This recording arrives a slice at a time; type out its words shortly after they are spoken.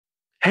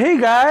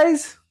Hey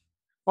guys!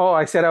 Oh,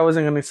 I said I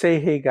wasn't going to say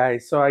hey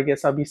guys, so I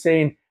guess I'll be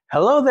saying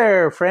hello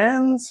there,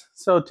 friends.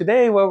 So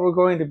today what we're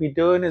going to be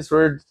doing is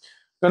we're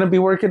going to be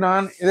working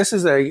on, this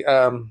is a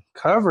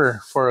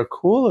cover for a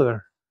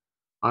cooler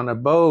on a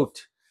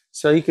boat.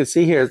 So you can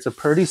see here, it's a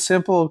pretty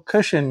simple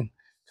cushion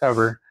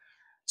cover.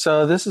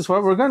 So this is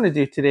what we're going to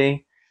do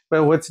today.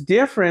 But what's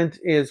different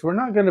is we're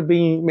not going to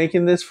be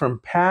making this from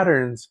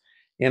patterns,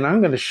 and I'm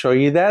going to show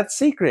you that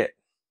secret.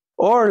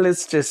 Or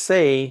let's just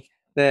say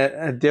that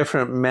a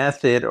different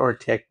method or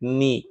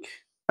technique.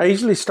 I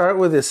usually start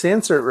with this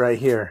insert right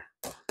here.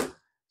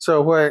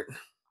 So what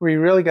we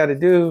really got to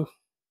do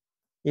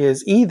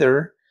is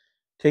either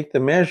take the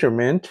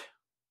measurement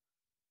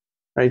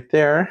right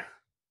there,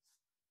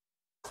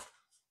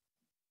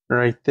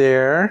 right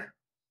there.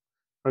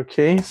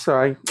 Okay, so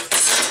I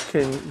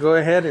can go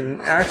ahead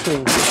and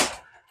actually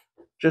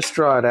just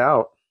draw it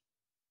out.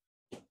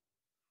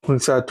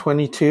 It's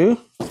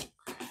 22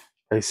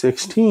 by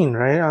 16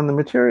 right on the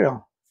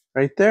material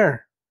right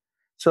there.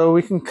 So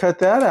we can cut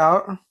that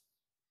out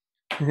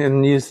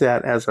and use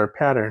that as our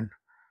pattern.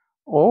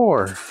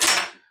 Or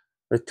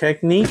the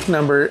technique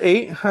number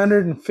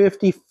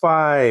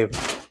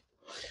 855,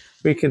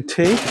 we can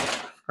take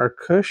our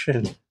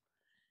cushion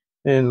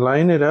and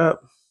line it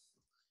up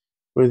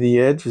with the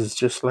edges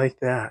just like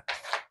that.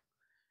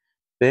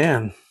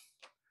 Then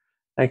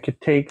I could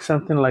take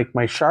something like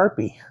my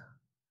Sharpie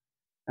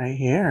right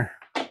here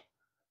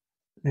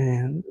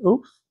and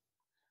oops,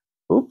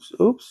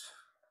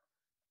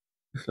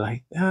 just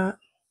like that,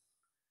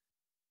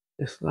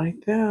 just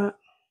like that,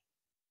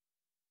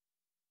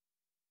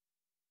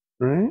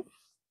 right?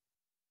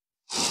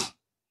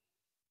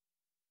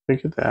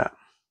 Look at that.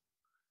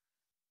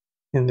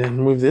 And then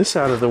move this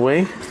out of the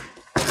way.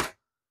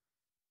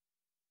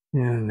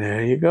 And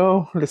there you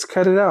go. Let's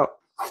cut it out.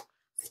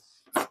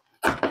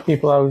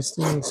 People always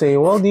say,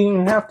 well, do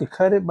you have to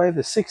cut it by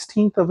the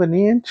 16th of an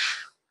inch?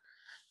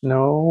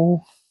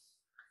 No,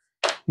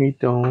 we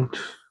don't.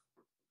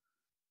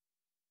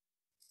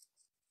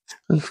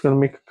 I'm just going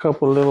to make a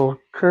couple little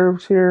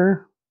curves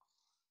here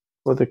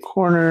for the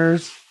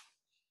corners.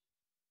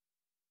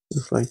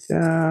 Just like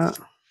that.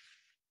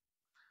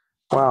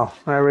 Wow,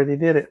 I already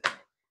did it.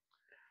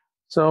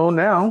 So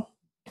now,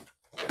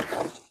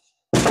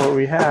 what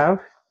we have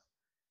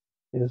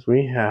is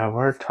we have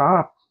our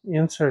top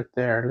insert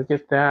there. Look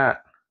at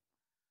that.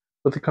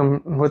 What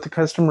the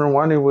customer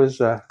wanted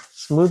was a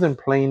smooth and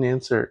plain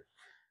insert.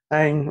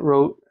 I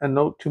wrote a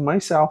note to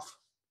myself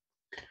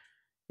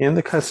and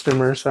the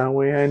customer, so that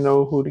way I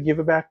know who to give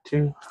it back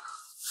to.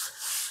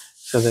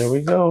 So there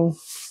we go.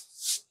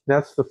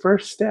 That's the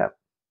first step.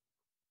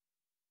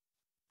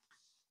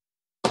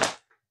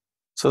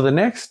 So the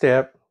next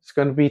step is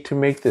going to be to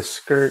make this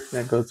skirt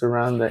that goes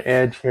around the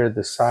edge here,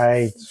 the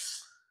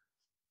sides.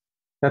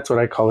 That's what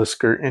I call a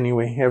skirt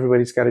anyway.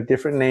 Everybody's got a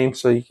different name,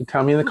 so you can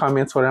tell me in the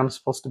comments what I'm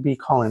supposed to be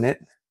calling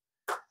it,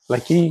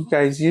 like you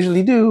guys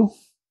usually do.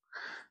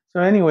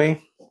 So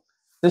anyway,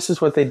 this is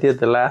what they did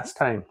the last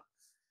time.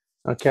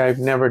 Okay, I've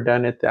never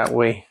done it that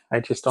way. I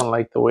just don't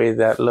like the way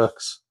that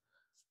looks.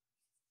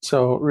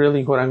 So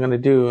really what I'm going to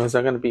do is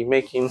I'm going to be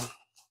making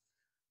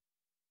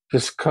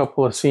just a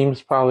couple of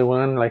seams, probably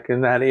one like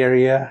in that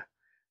area,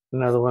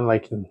 another one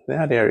like in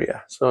that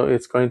area. So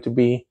it's going to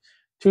be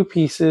two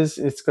pieces.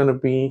 It's going to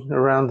be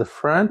around the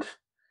front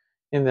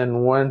and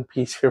then one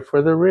piece here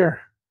for the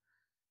rear.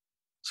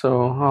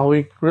 So all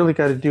we really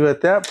got to do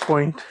at that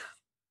point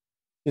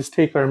is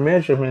take our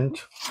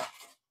measurement.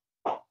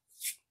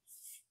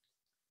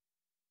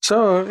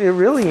 So it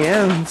really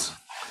ends.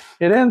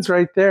 It ends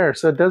right there,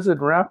 so it doesn't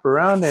wrap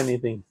around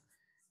anything.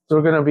 So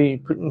we're going to be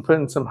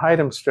putting some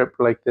item strip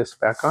like this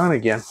back on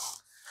again.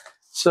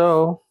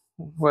 So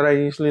what I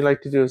usually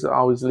like to do is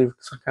always leave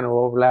some kind of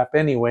overlap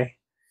anyway.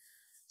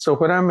 So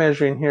what I'm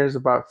measuring here is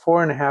about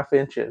 4.5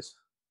 inches.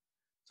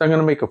 So I'm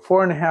going to make a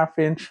 4.5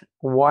 inch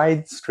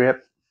wide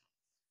strip.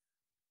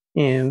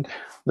 And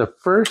the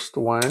first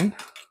one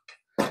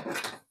for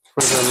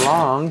the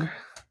long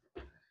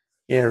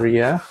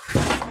area,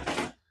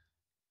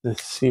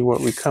 let's see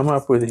what we come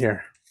up with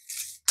here.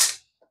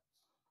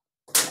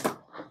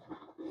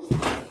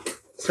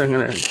 So I'm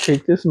going to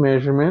take this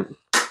measurement.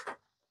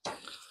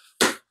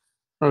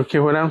 Okay,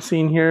 what I'm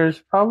seeing here is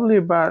probably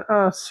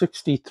about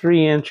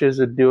 63 inches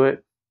would do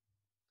it.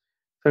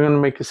 So I'm going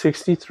to make a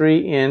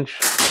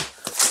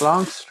 63-inch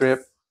long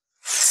strip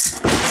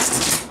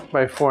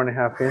by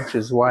 4.5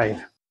 inches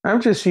wide.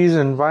 I'm just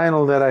using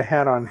vinyl that I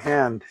had on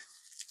hand.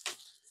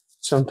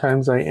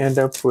 Sometimes I end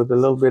up with a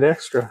little bit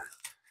extra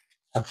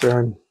after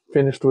I'm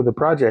finished with the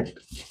project.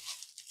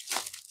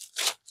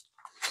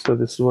 So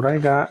this is what I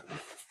got.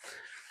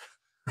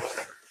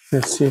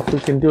 Let's see if we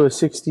can do a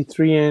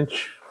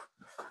 63-inch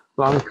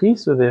long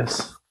piece of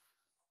this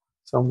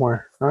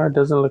somewhere. No, it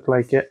doesn't look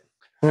like it.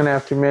 I'm going to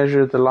have to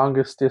measure the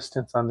longest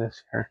distance on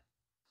this here.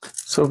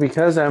 So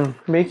because I'm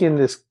making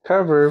this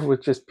cover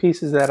with just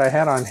pieces that I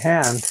had on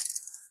hand,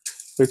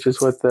 which is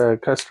what the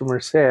customer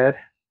said,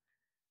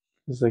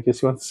 because I guess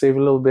he wants to save a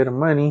little bit of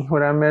money,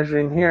 what I'm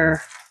measuring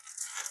here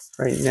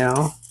right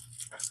now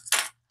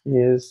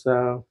is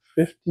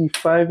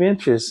 55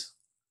 inches,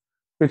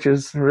 which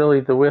is really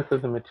the width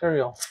of the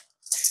material.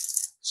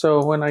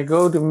 So when I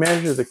go to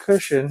measure the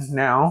cushion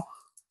now,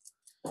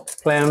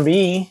 plan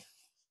B,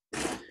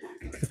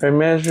 if I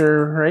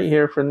measure right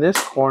here from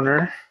this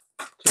corner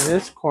to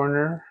this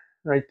corner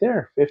right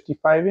there,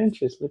 55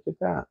 inches, look at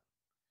that.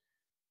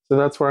 So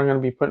that's where I'm going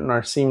to be putting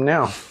our seam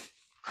now.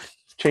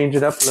 Change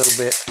it up a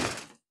little bit.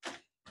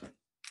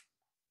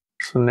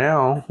 So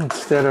now,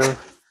 instead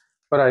of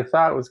what I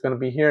thought was going to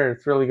be here,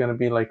 it's really going to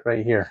be like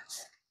right here.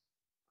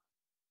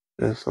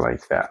 Just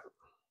like that.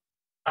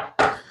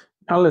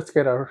 Now let's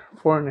get our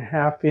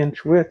 4.5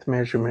 inch width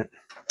measurement.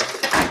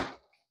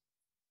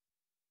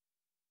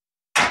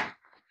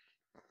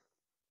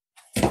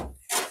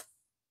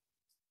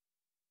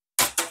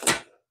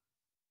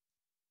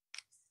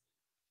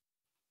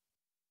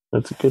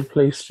 That's a good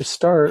place to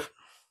start.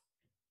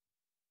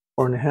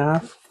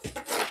 4.5.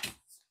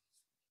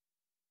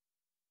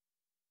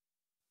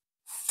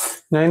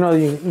 Now I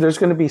know there's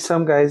going to be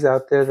some guys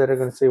out there that are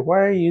going to say, why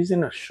are you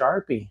using a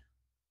Sharpie?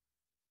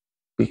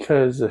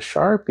 Because a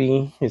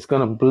Sharpie is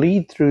going to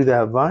bleed through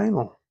that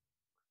vinyl.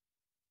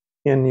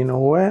 And you know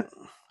what?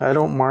 I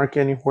don't mark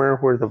anywhere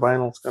where the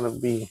vinyl is going to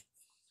be,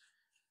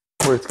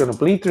 where it's going to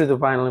bleed through the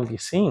vinyl and be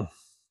seen.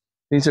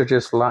 These are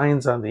just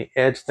lines on the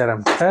edge that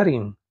I'm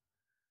cutting.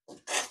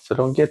 So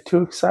don't get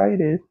too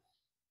excited.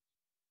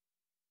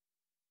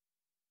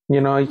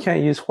 You know, you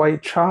can't use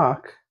white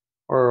chalk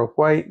or a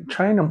white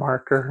China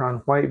marker on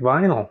white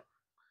vinyl.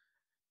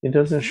 It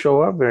doesn't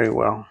show up very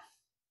well.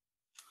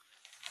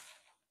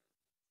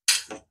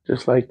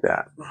 Just like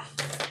that.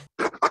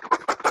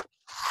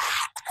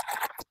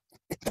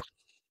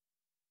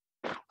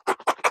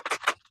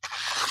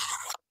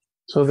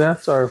 So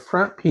that's our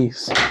front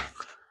piece.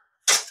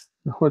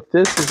 What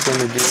this is going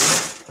to do,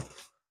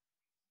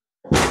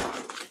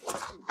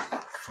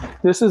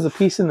 this is a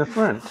piece in the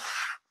front.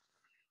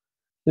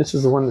 This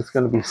is the one that's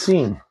going to be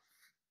seen.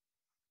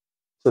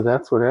 So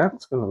that's what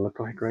that's going to look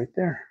like right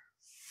there.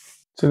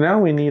 So now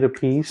we need a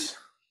piece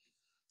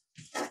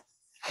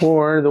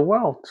for the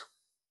welt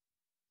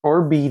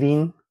or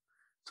beading.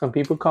 Some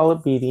people call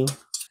it beading.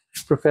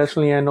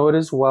 Professionally, I know it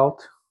is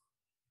welt.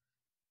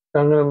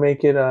 I'm going to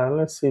make it,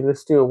 let's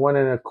do a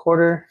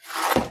 1.25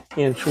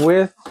 inch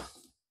width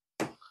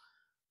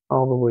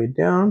all the way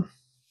down.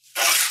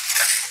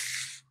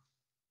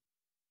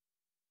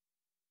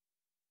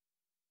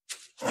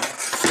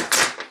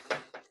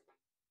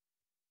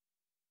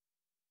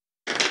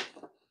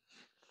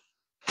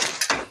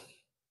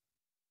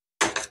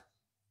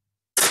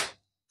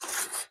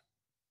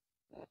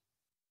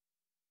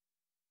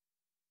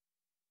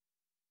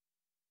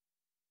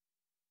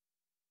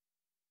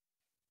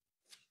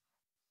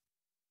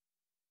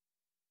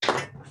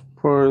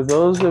 For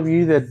those of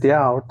you that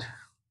doubt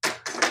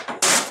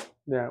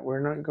that we're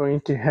not going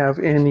to have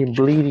any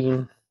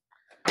bleeding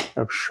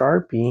of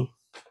Sharpie,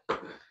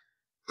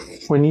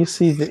 when you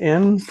see the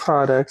end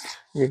product,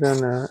 you're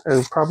gonna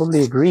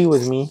probably agree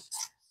with me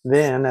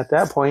then at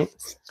that point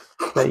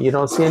that you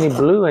don't see any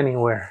blue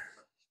anywhere.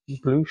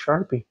 Blue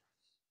Sharpie.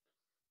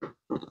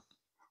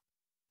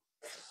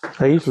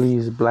 I usually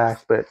use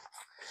black, but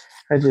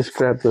I just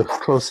grabbed the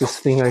closest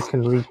thing I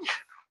can reach.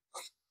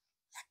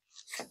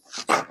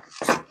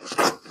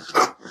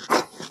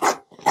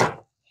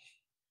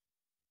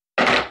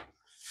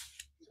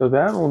 So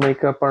that will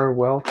make up our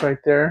welt right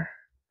there,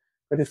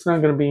 but it's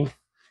not going to be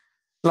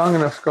long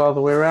enough to go all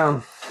the way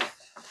around.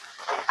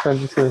 So I'm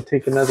just going to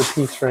take another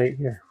piece right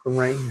here, from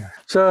right here.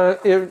 So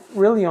it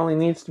really only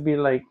needs to be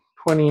like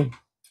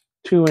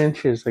 22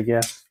 inches, I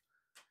guess.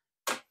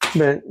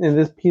 But in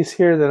this piece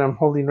here that I'm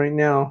holding right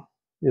now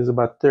is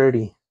about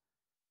 30.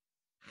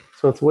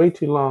 So it's way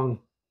too long,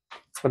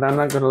 but I'm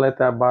not going to let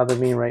that bother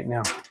me right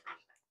now.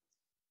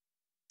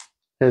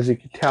 As you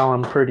can tell,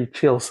 I'm pretty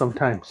chill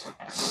sometimes.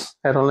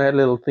 I don't let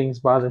little things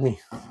bother me.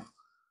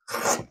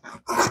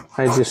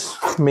 I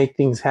just make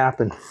things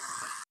happen.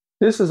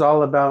 This is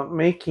all about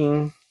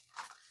making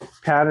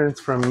patterns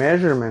from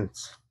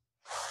measurements,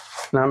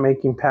 not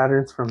making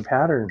patterns from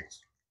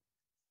patterns.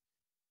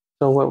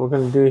 So what we're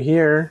going to do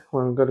here,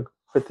 when I'm going to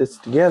put this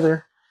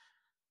together,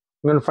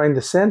 I'm going to find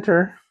the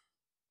center.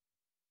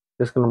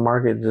 Just going to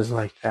mark it just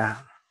like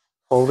that.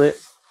 Fold it,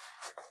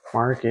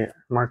 mark it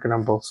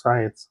on both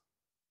sides.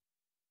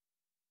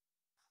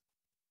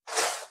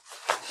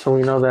 So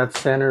we know that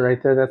center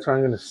right there, that's where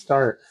I'm going to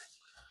start.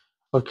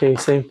 Okay,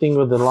 same thing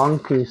with the long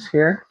piece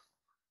here.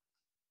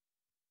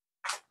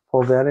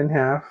 Fold that in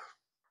half,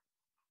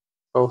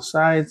 both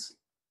sides,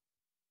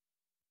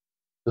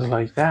 just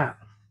like that.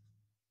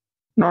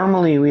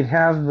 Normally we'd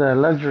have the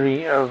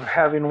luxury of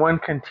having one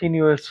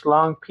continuous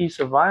long piece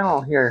of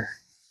vinyl here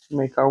to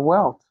make our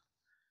welt,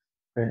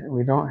 but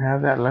we don't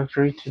have that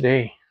luxury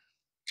today.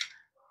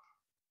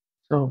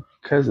 So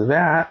because of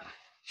that,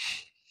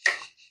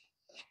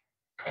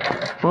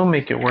 we'll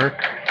make it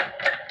work.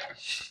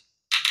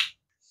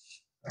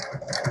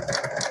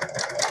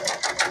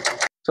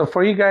 So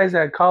for you guys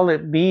that call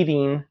it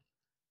beading,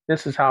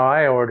 this is how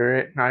I order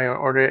it. I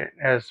order it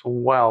as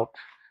welt.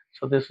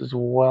 So this is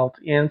welt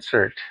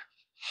insert.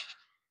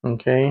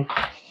 Okay.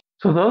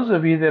 So those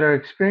of you that are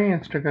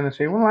experienced are going to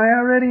say, well, I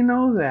already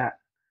know that.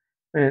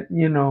 But,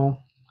 you know,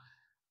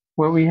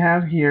 what we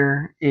have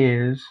here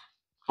is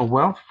a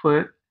welt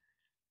foot,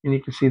 and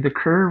you can see the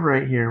curve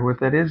right here.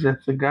 What that is,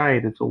 that's a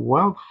guide. It's a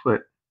welt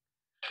foot,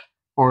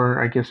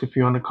 or I guess if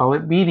you want to call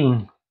it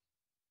beading.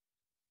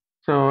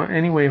 So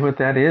anyway, what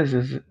that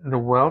is the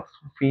welt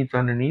feeds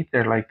underneath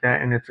there like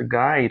that, and it's a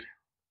guide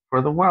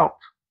for the welt.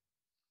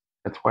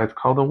 That's why it's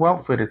called a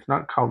welt foot. It's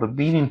not called a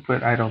beading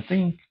foot, I don't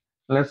think,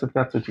 unless if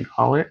that's what you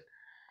call it.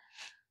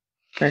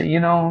 But, you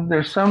know,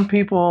 there's some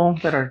people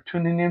that are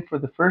tuning in for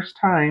the first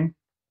time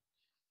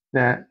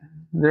that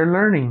they're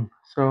learning.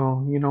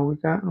 So, you know,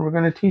 we're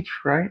going to teach,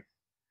 right?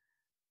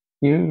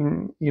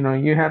 You know,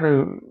 you had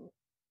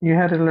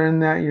to learn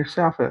that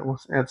yourself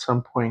at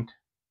some point.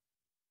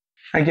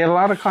 I get a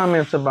lot of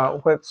comments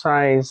about what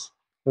size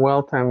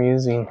welt I'm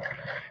using.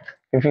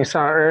 If you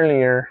saw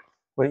earlier,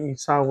 what you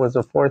saw was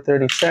a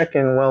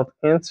 4/32 welt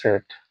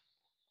insert.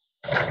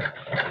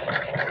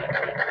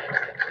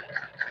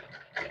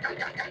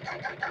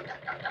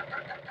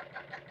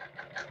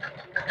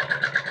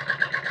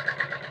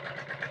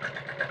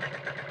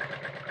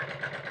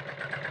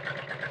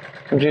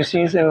 I'm just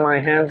using my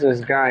hands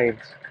as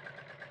guides.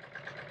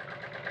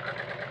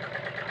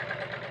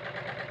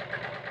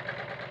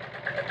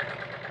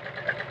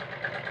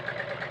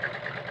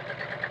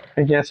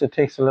 I guess it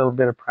takes a little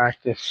bit of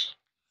practice.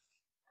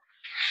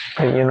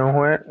 But you know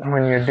what?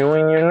 When you're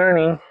doing your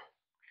learning,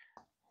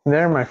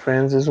 there, my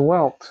friends, is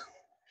welt.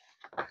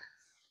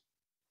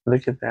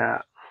 Look at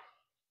that.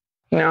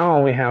 Now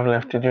all we have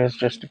left to do is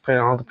just to put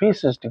all the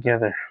pieces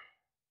together.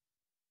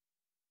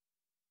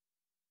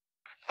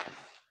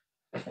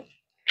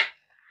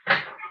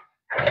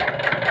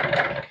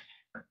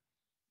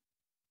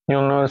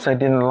 You'll notice I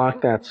didn't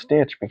lock that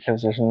stitch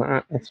because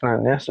it's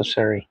not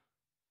necessary.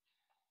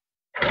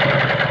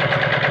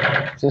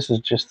 This is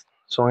just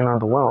sewing on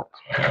the welt.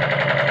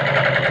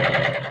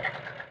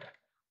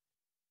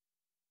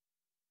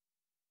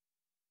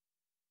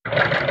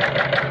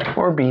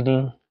 Or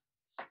beading.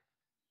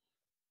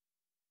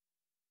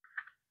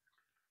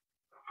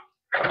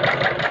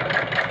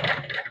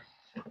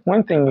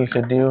 One thing you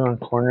could do on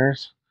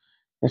corners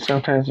is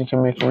sometimes you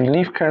can make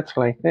relief cuts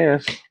like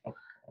this.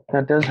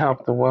 That does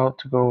help the welt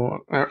to go,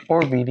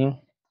 or beading,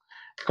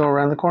 go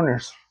around the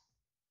corners.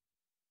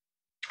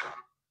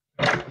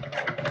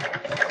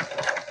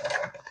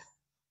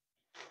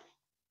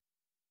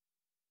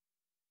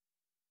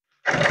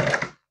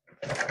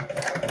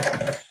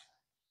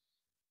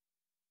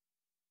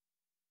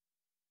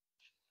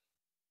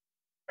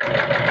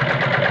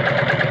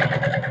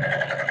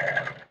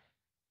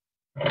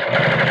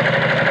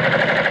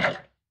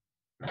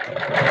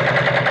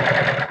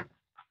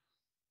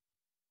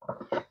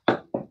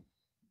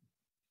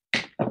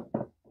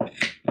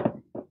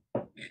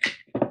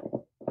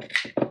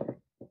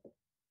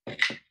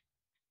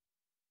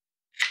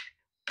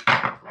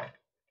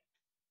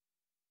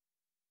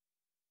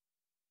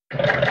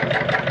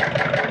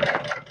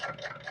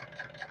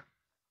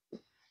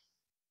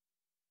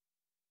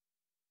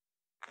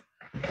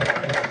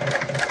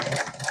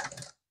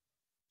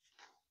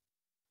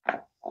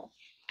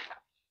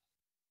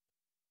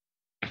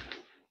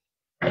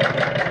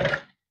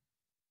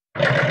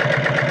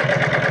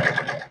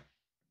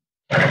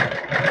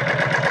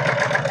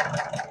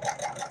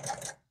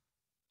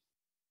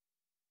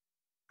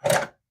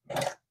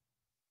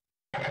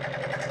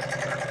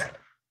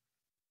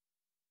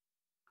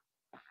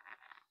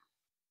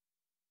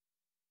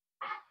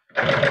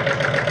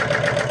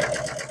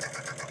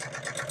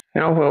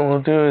 Now what we'll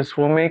do is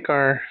we'll make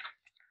our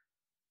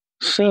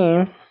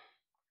seam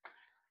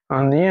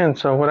on the end.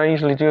 So what I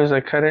usually do is I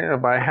cut it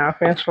about a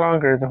 ½ inch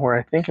longer than where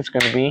I think it's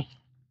going to be.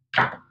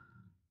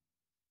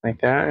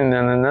 Like that. And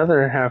then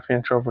another ½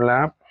 inch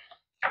overlap.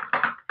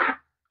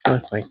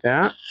 Like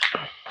that.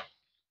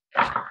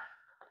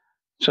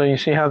 So you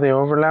see how they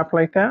overlap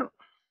like that?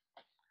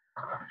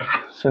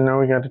 So now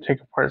we got to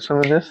take apart some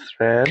of this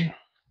thread.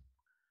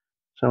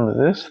 Some of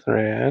this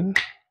thread.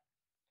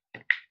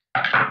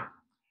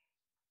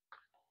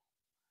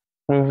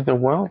 Move the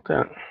welt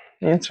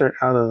insert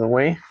out of the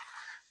way.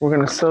 We're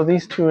going to sew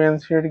these two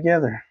ends here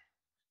together.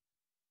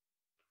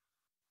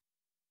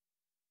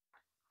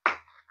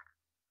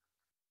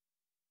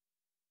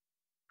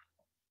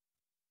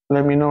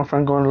 Let me know if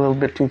I'm going a little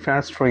bit too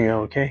fast for you,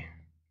 okay?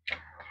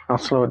 I'll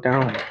slow it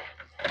down.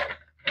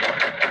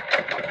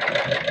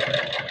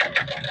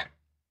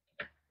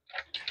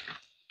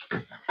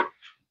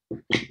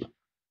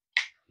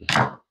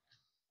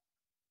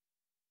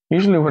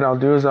 Usually what I'll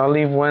do is I'll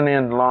leave one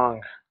end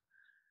long.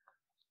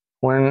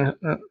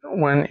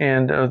 One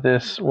end of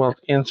this welt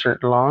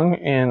insert long,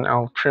 and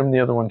I'll trim the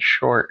other one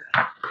short.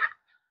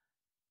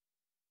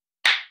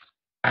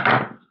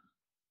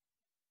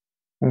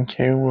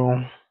 Okay,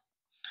 we'll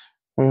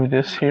move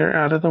this here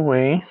out of the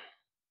way.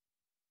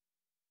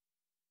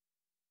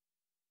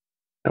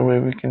 That way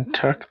we can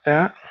tuck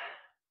that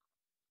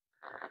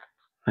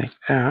like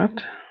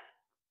that.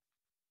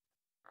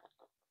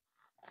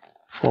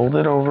 Fold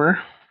it over.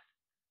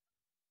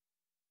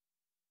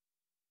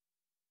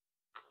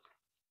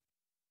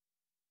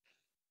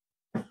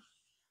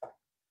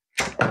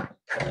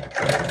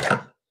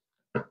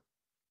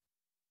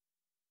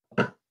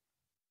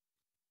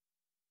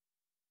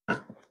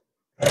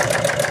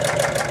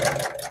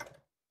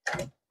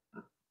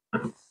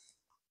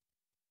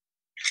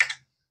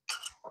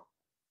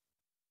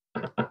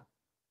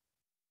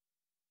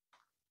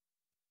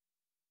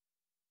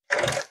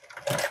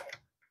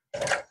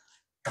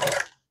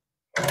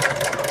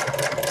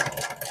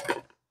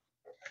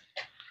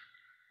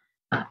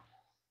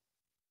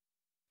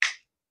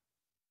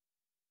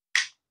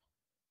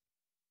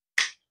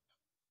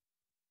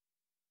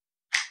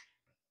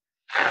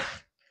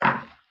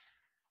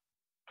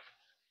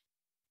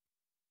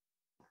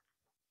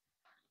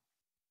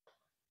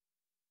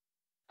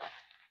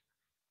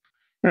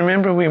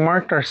 Remember, we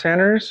marked our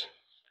centers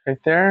right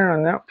there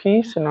on that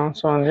piece and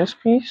also on this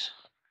piece.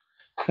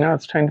 Now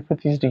it's time to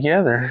put these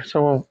together.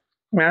 So we'll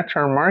match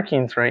our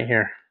markings right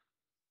here.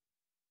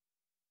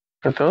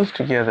 Put those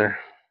together.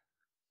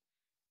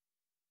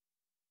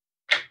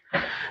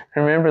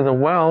 Remember, the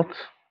welt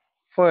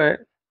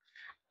foot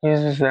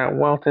uses that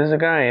welt as a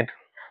guide.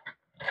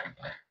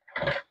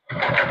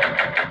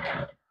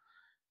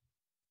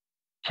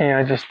 Okay,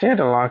 I just did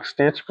a lock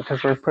stitch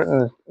because we're putting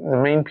the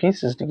main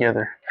pieces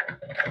together.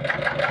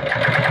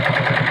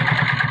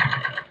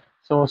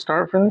 So we'll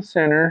start from the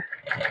center,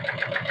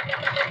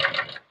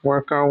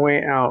 work our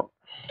way out.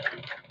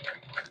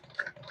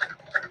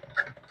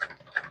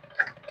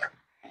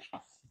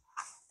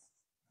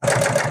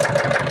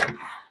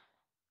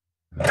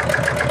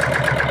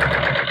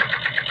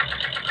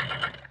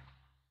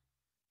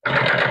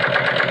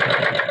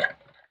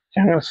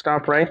 I'm going to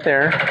stop right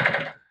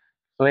there.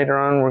 Later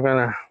on, we're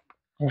going to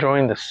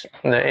join the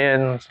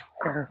ends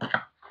here.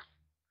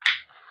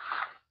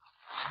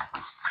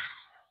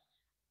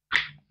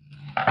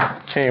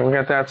 Okay, we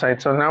got that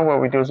side. So now what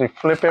we do is we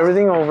flip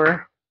everything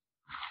over.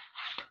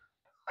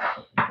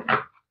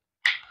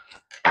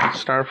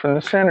 Start from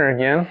the center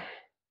again.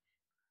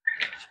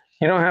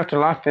 You don't have to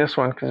lock this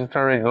one because it's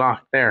already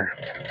locked there.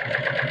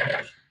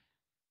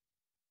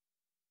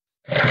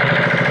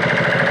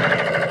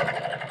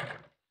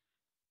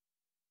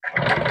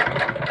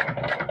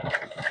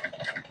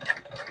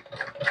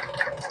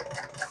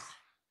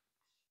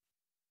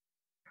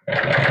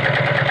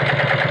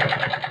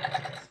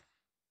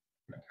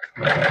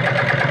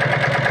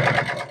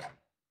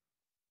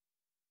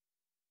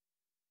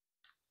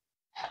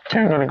 Okay,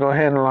 I'm going to go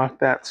ahead and lock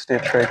that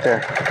stitch right there.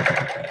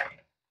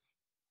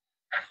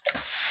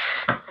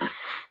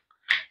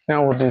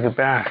 Now we'll do the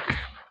back.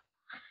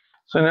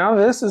 So now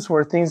this is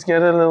where things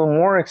get a little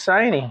more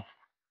exciting.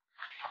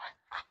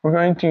 We're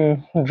going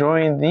to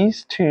join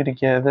these two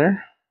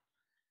together,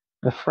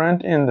 the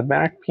front and the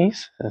back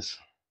pieces.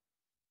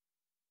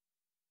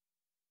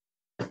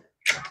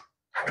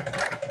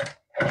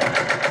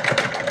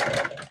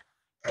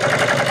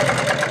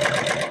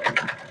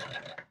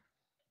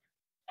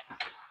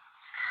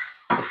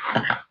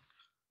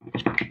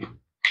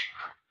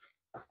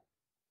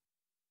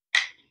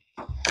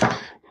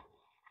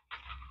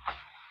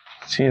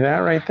 See that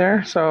right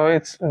there? So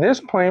it's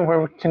this point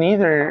where we can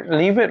either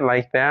leave it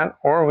like that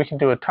or we can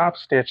do a top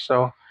stitch.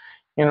 So,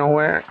 you know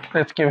what?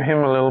 Let's give him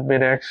a little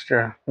bit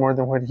extra, more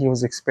than what he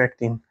was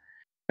expecting.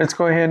 Let's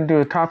go ahead and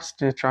do a top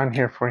stitch on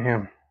here for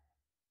him.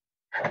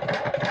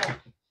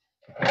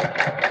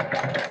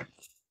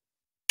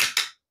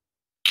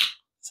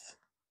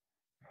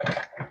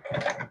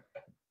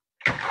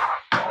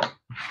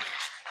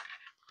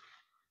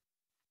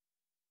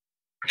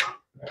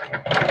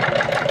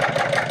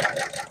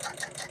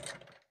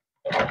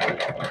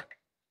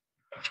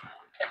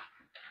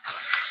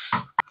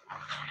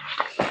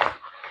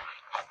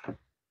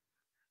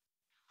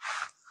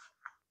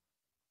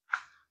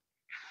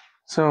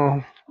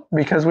 So,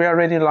 because we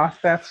already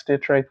locked that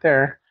stitch right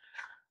there,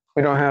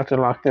 we don't have to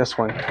lock this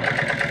one.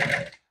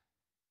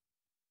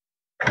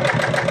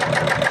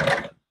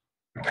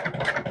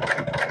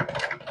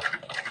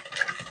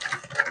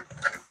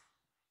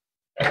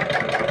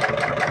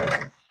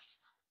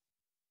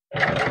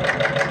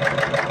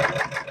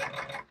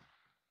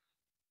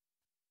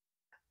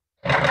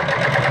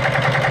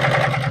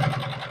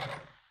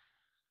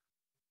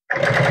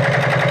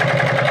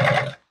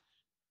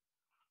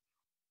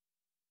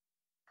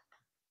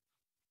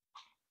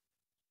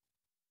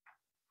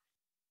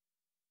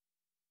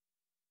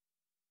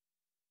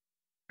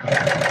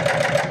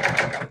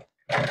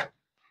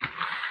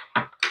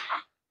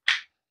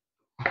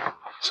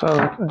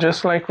 So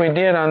just like we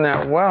did on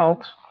that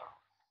welt,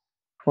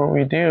 what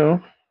we do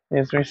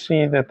is we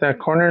see that that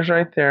corner's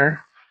right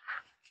there.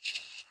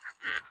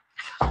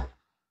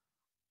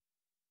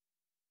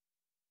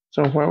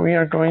 So what we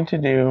are going to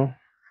do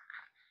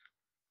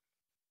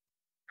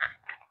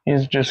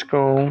is just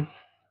go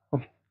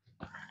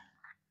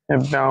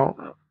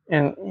about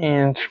an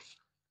inch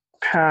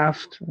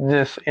past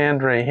this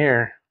end right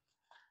here.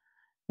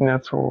 And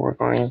that's where we're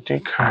going to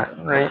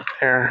cut right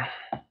there.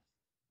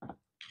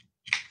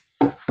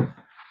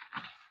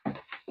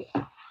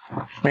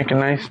 Make a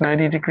nice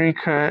 90-degree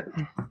cut.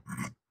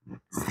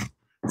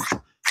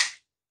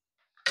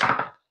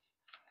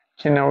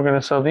 Okay, now we're going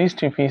to sew these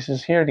two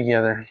pieces here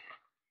together.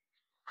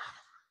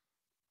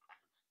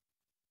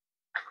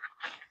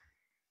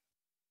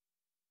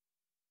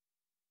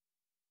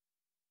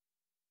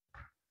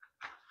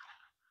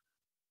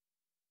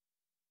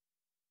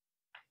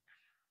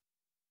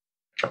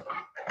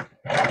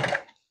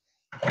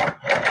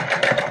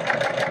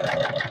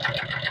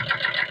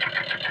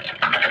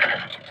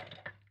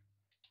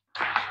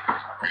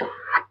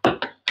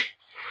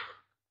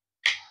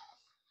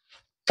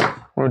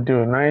 We'll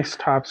do a nice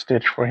top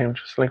stitch for him,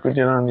 just like we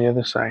did on the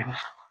other side.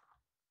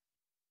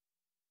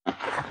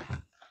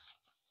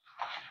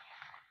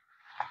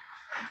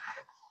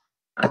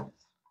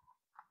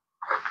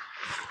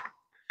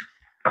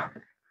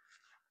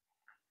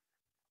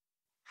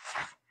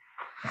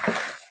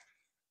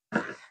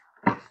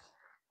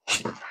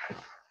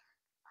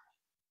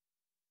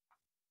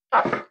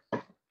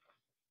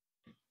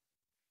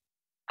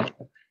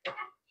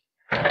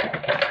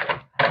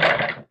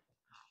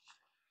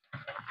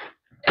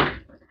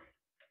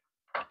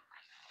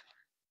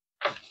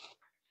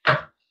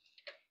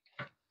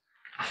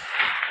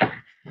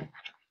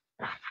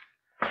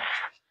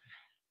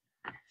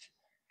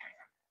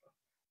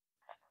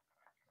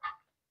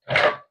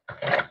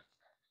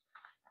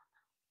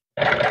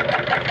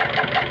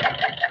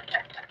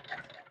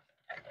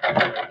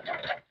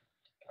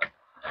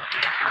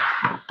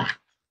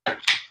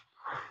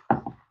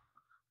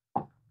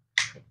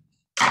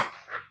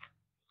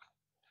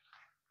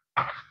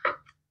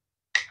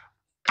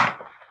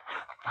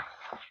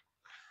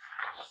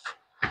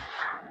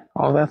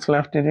 All that's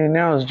left to do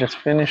now is just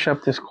finish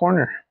up this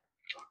corner.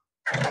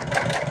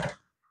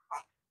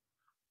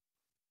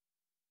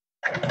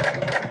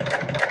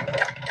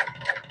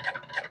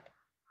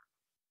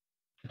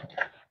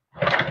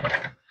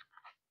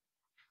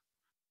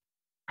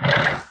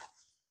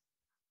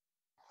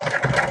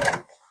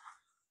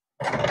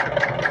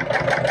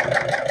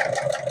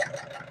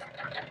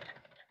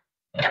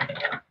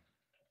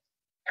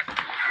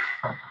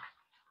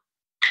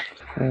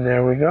 And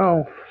there we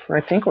go.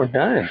 I think we're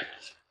done.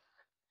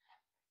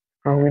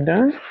 Are we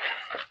done?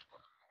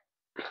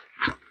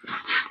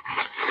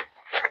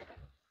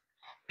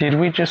 Did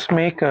we just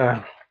make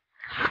a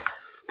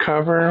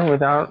cover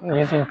without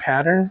using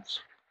patterns?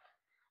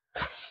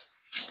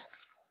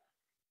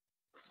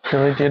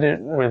 So we did it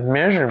with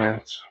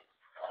measurements.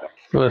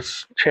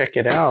 Let's check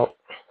it out.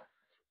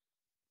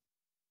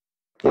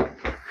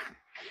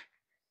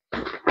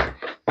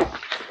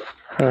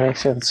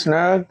 Nice and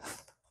snug,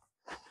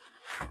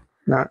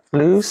 not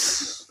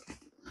loose.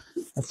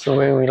 That's the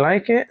way we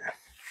like it.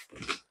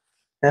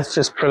 That's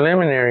just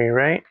preliminary,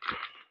 right?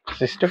 So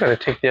you still got to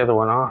take the other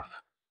one off.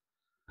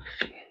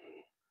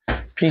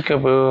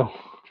 Peekaboo.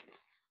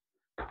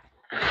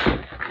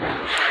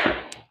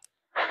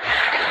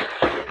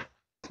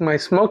 My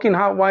smoking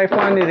hot wife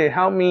wanted to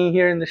help me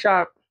here in the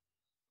shop.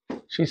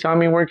 She saw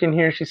me working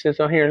here. She says,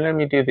 oh, here, let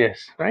me do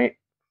this, right?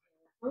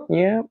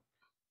 Yeah.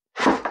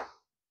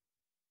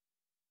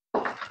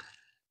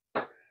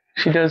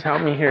 She does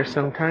help me here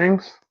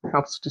sometimes.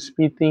 Helps to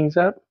speed things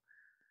up.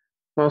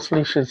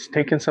 Mostly she's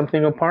taking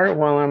something apart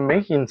while I'm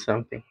making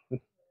something.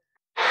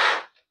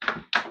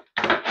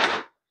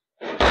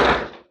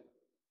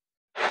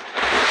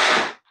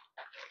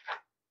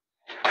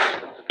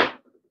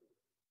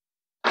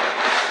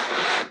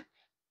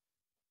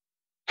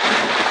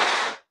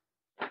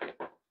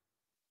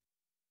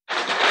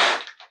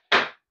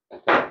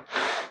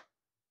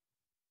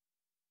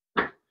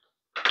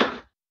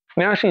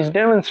 Now she's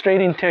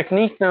demonstrating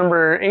technique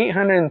number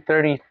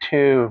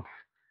 832.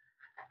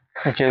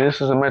 Okay, this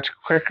is a much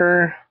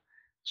quicker,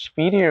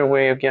 speedier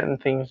way of getting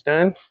things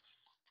done.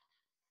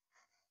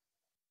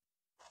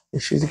 And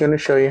she's going to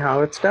show you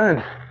how it's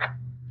done.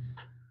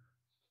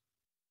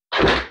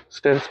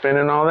 Instead of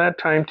spending all that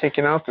time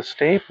taking out the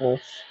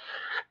staples.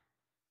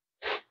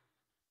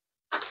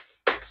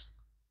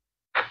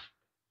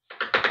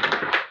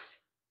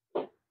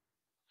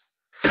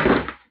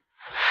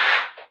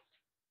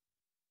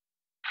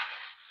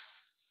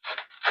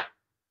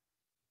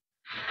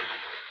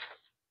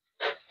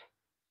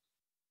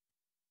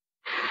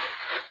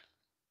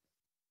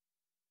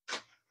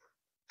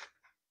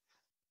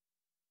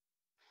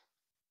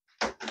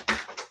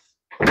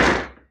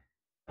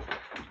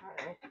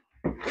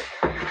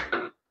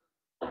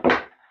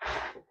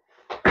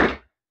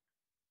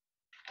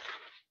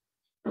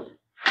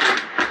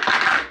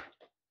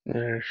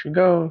 There she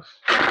goes.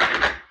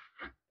 How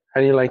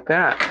do you like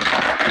that?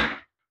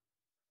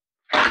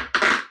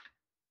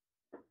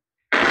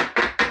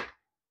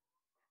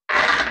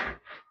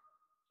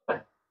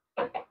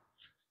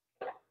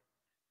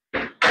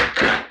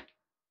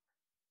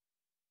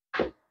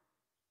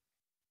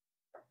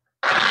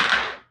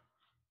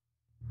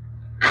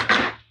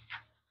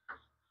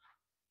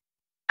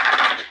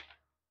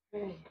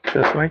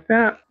 Just like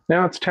that.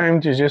 Now it's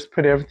time to just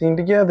put everything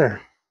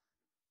together.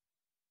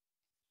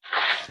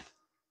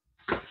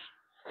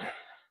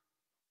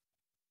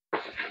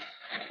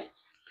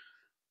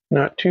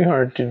 Not too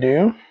hard to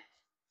do.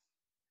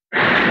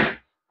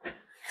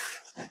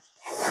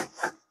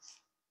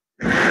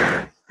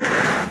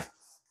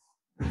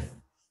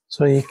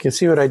 So you can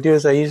see what I do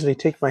is I usually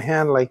take my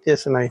hand like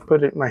this and I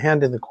put my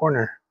hand in the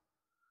corner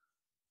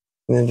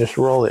and then just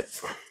roll it.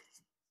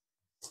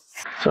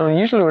 So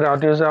usually what I'll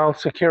do is I'll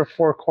secure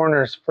 4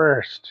 corners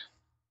first.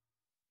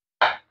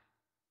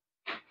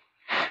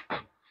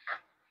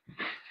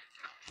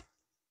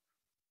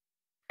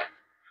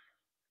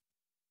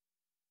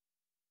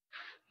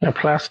 The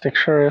plastic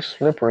sure is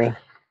slippery.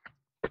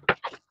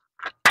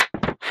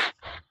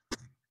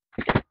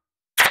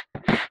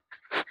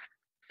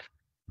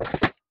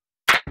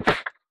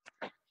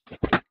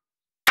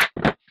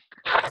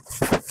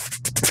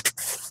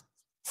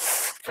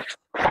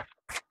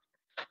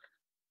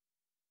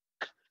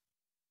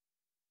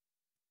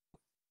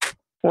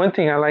 One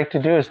thing I like to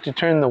do is to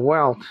turn the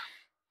welt.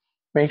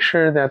 Make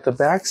sure that the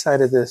back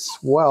side of this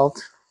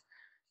welt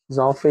is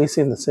all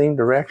facing the same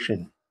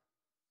direction.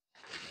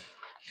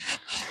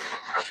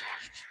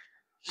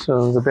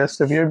 So the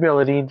best of your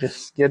ability,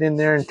 just get in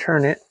there and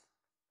turn it.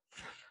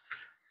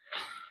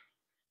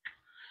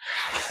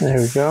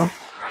 There we go.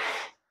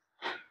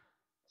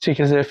 See,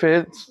 because if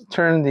it's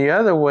turned the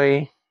other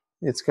way,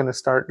 it's going to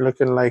start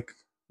looking like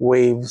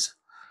waves.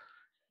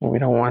 We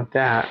don't want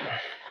that.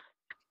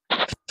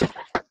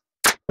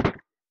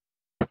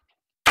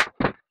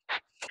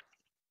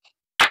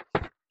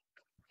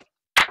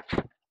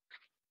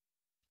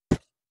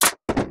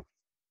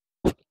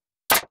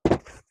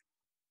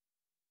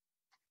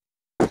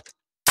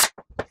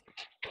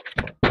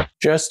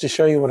 Just to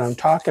show you what I'm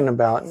talking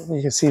about,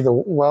 you can see the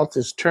welt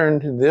is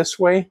turned this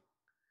way.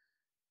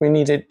 We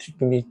need it to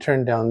be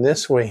turned down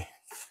this way.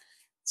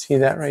 See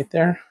that right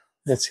there?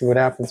 Let's see what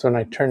happens when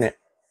I turn it.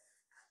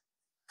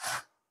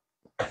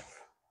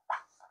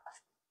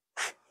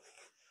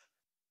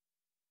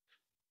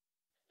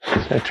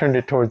 So I turned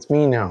it towards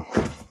me now.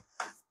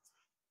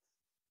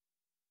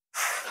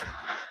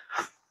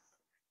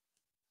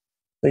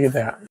 Look at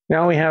that.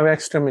 Now we have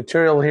extra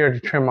material here to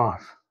trim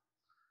off.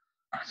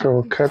 So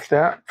we'll cut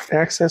that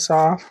excess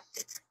off.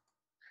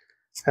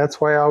 That's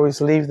why I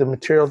always leave the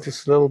material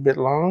just a little bit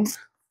long.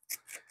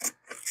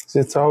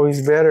 It's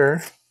always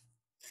better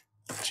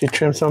to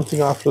trim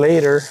something off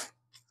later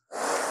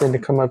than to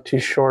come up too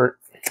short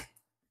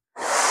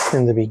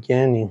in the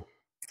beginning.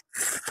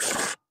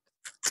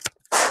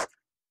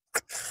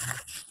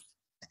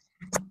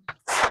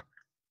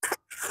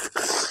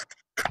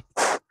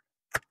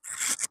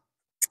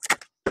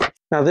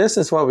 Now this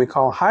is what we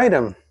call hide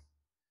 'em,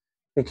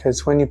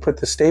 because when you put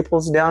the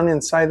staples down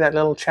inside that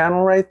little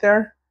channel right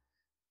there,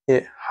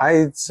 it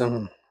hides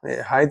them.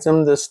 It hides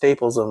them, the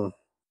staples them.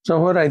 So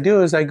what I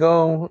do is I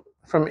go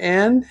from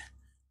end,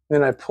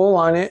 then I pull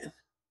on it,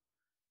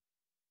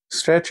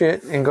 stretch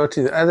it, and go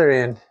to the other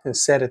end and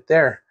set it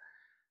there.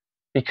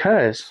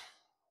 Because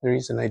the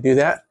reason I do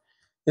that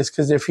is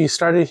because if you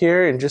started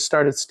here and just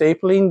started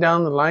stapling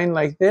down the line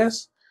like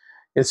this,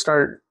 it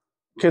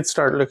could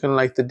start looking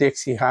like the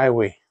Dixie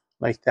Highway,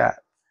 like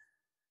that.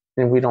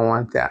 And we don't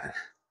want that.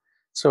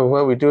 So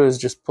what we do is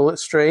just pull it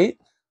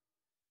straight,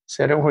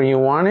 set it where you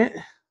want it,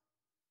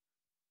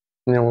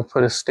 and then we'll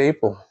put a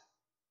staple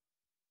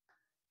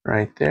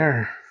right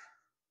there.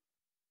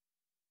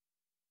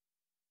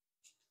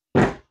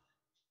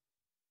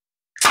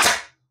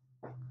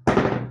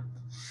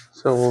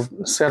 So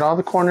we'll set all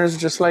the corners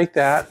just like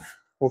that.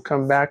 We'll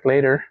come back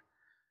later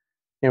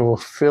and we'll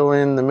fill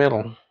in the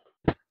middle.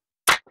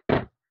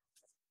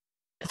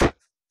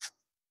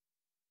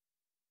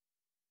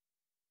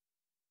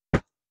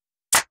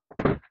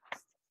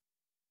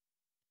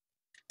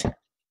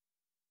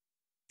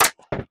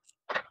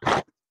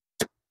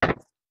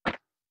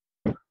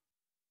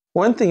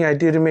 One thing I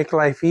do to make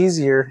life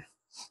easier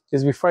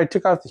is before I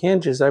took off the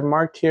hinges, I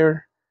marked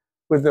here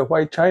with the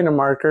white China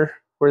marker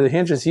where the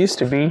hinges used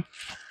to be.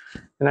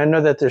 And I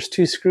know that there's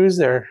 2 screws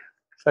there.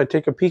 So I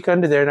take a peek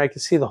under there and I can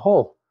see the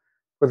hole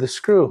for the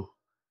screw.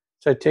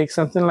 So I take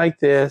something like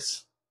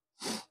this,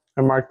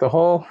 I mark the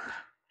hole,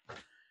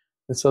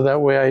 and so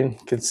that way I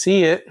can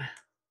see it,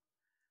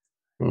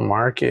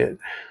 mark it.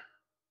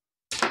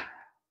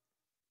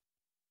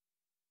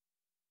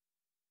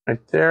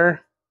 Right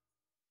there.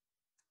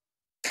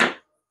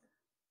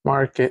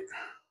 Mark it.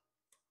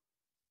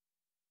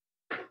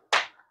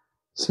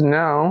 So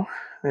now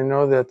I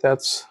know that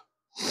that's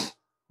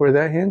where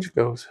that hinge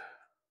goes.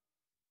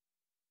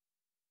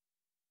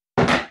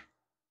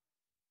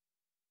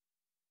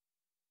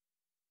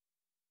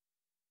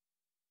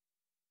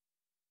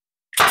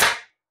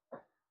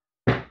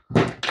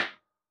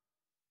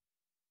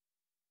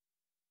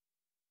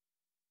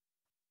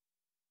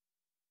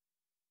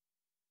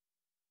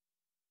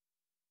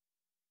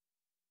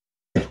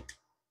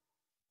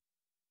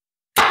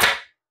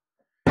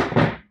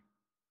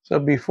 So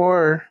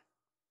before,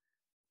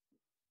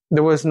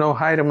 there was no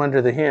hide 'em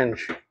under the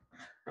hinge.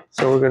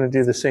 So we're going to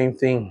do the same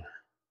thing.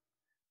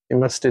 They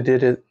must have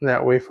did it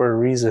that way for a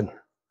reason.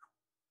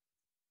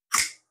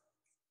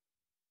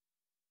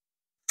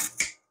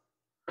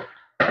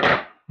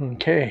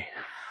 Okay.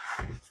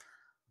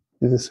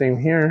 Do the same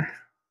here.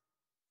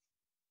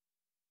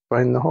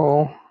 Find the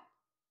hole.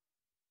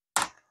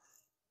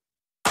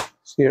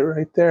 See it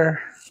right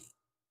there.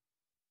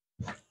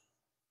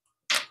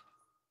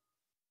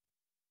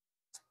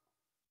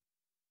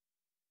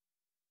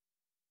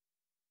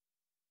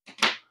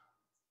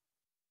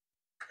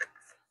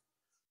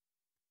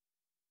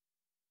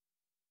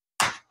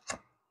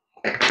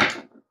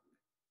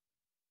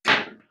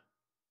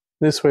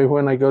 This way,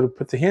 when I go to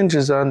put the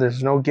hinges on,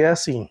 there's no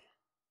guessing.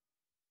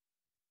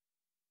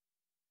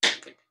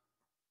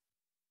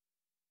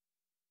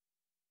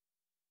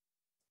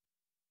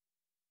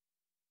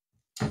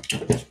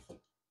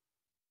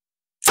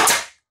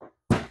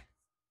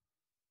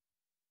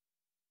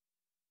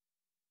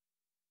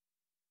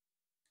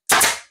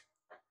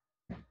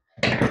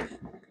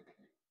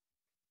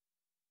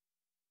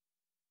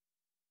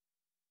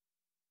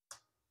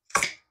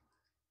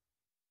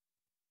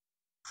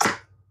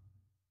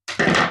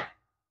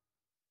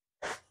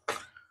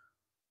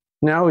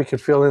 Now we could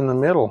fill in the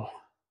middle.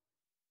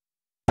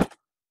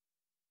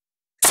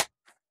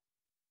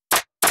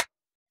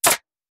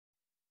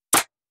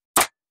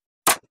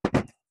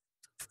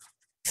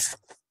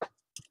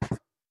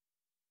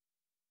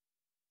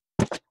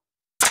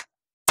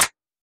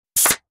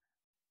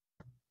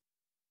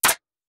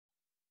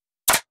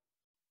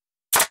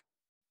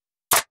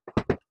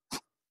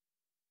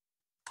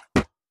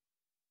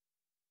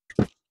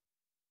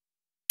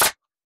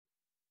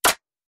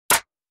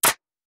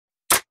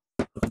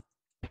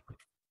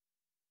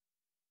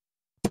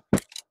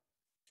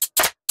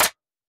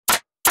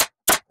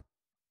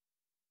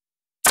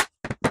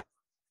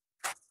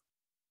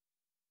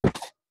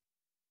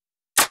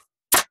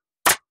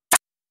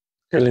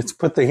 Okay, let's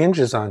put the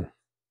hinges on.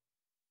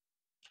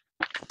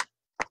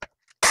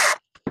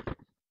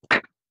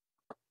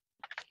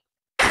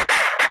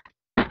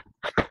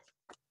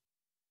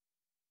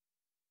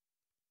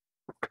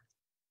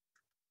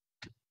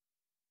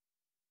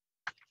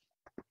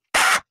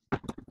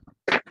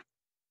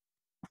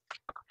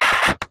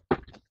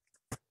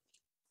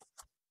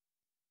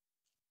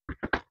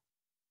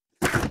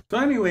 So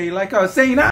anyway, like I was saying,